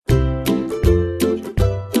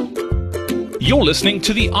You're listening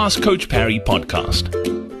to the Ask Coach Parry podcast.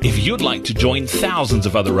 If you'd like to join thousands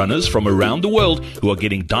of other runners from around the world who are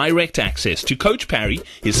getting direct access to Coach Parry,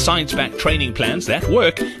 his science-backed training plans that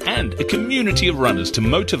work, and a community of runners to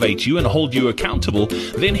motivate you and hold you accountable,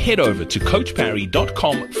 then head over to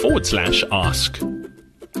coachparry.com/ask.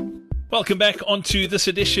 Welcome back onto this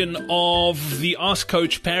edition of the Ask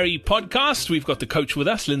Coach Parry podcast. We've got the coach with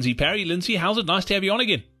us, Lindsay Parry. Lindsay, how's it? Nice to have you on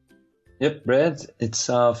again. Yep, Brad,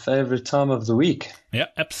 it's our favorite time of the week. Yeah,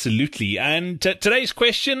 absolutely. And today's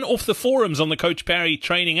question off the forums on the Coach Parry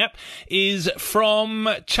training app is from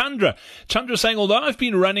Chandra. Chandra saying, although I've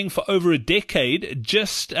been running for over a decade, in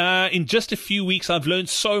just a few weeks, I've learned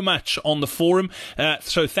so much on the forum.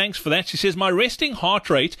 So thanks for that. She says, my resting heart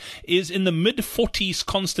rate is in the mid-40s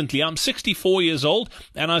constantly. I'm 64 years old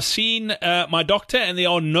and I've seen my doctor and there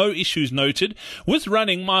are no issues noted. With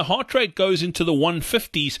running, my heart rate goes into the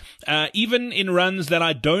 150s, even in runs that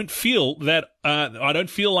I don't feel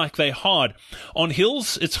like they're hard. On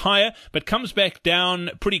hills, it's higher, but comes back down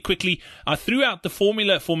pretty quickly. I threw out the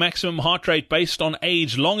formula for maximum heart rate based on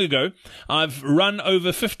age long ago. I've run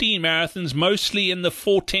over 15 marathons, mostly in the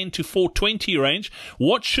 410 to 420 range.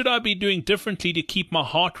 What should I be doing differently to keep my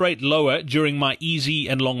heart rate lower during my easy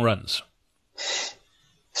and long runs?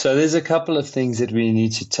 So there's a couple of things that we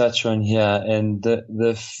need to touch on here. And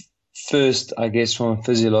the first, I guess, from a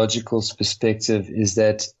physiological perspective, is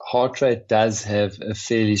that heart rate does have a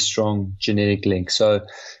fairly strong genetic link. So,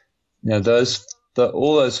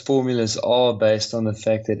 all those formulas are based on the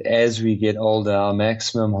fact that as we get older, our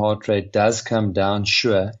maximum heart rate does come down,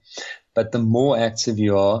 sure. But the more active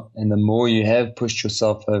you are and the more you have pushed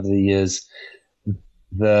yourself over the years,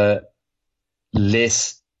 the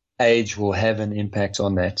less age will have an impact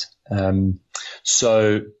on that.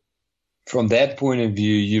 So from that point of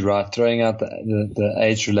view, you're right. Throwing out the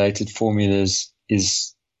age-related formulas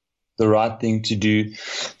is the right thing to do.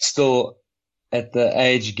 Still, at the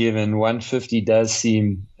age given, 150 does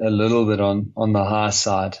seem a little bit on the high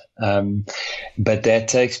side. But that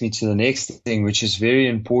takes me to the next thing, which is very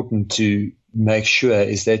important to make sure,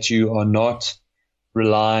 is that you are not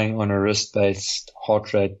relying on a wrist-based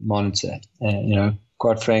heart rate monitor.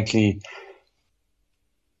 Quite frankly,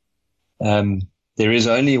 there is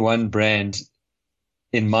only one brand,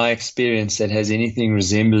 in my experience, that has anything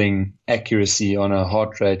resembling accuracy on a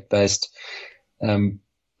heart rate based, on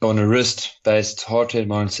a wrist based heart rate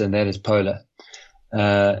monitor, and that is Polar.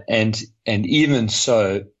 And even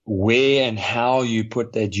so, where and how you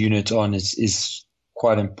put that unit on is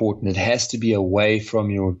quite important. It has to be away from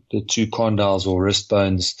the two condyles or wrist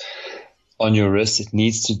bones on your wrist. It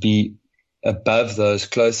needs to be above those,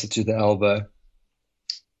 closer to the elbow,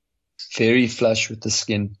 very flush with the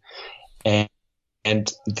skin, and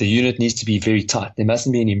the unit needs to be very tight. There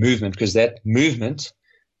mustn't be any movement, because that movement,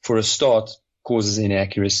 for a start, causes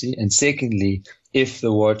inaccuracy. And secondly, if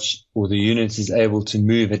the watch or the unit is able to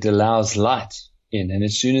move, it allows light in. And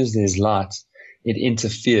as soon as there's light, it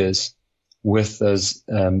interferes with those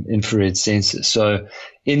infrared sensors. So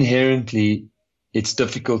inherently, it's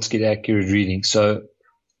difficult to get accurate reading. So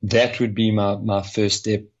that would be my first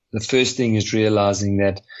step. The first thing is realizing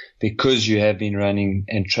that because you have been running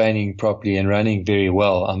and training properly and running very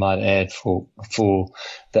well, I might add, for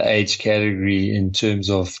the age category in terms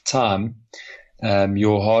of time,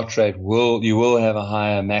 your heart rate you will have a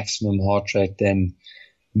higher maximum heart rate than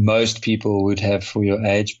most people would have for your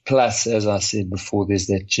age. Plus, as I said before, there's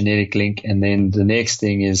that genetic link. And then the next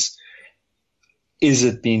thing is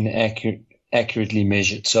it being accurately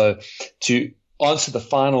measured? So to answer the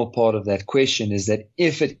final part of that question is that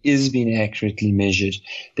if it is being accurately measured,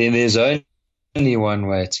 then there's only one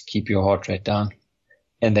way to keep your heart rate down,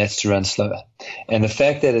 and that's to run slower. And the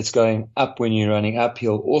fact that it's going up when you're running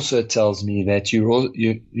uphill also tells me that you're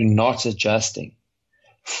not adjusting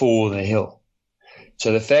for the hill.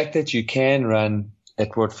 So the fact that you can run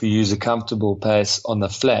at what for you is a comfortable pace on the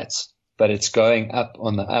flats, but it's going up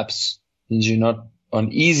on the ups, means you're not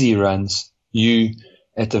on easy runs. You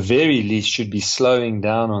at the very least should be slowing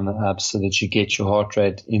down on the ups so that you get your heart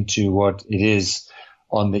rate into what it is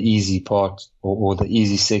on the easy part or the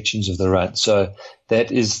easy sections of the run. So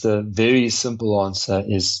that is the very simple answer,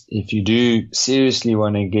 is if you do seriously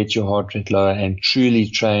want to get your heart rate lower and truly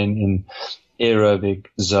train in aerobic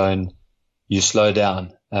zone, you slow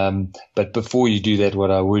down. But before you do that,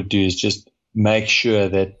 what I would do is just make sure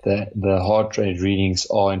that the heart rate readings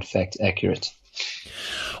are in fact accurate.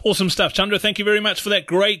 Awesome stuff, Chandra. Thank you very much for that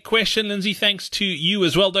great question. Lindsay, thanks to you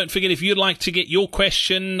as well. Don't forget, if you'd like to get your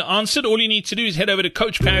question answered, all you need to do is head over to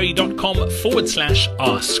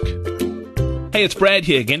coachparry.com/ask. Hey, it's Brad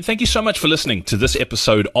here again. Thank you so much for listening to this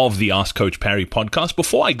episode of the Ask Coach Parry podcast.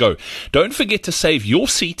 Before I go, don't forget to save your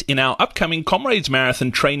seat in our upcoming Comrades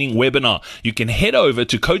Marathon training webinar. You can head over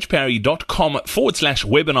to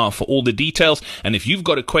coachparry.com/webinar for all the details. And if you've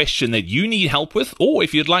got a question that you need help with, or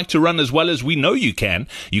if you'd like to run as well as we know you can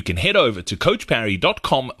head over to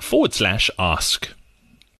coachparry.com/ask.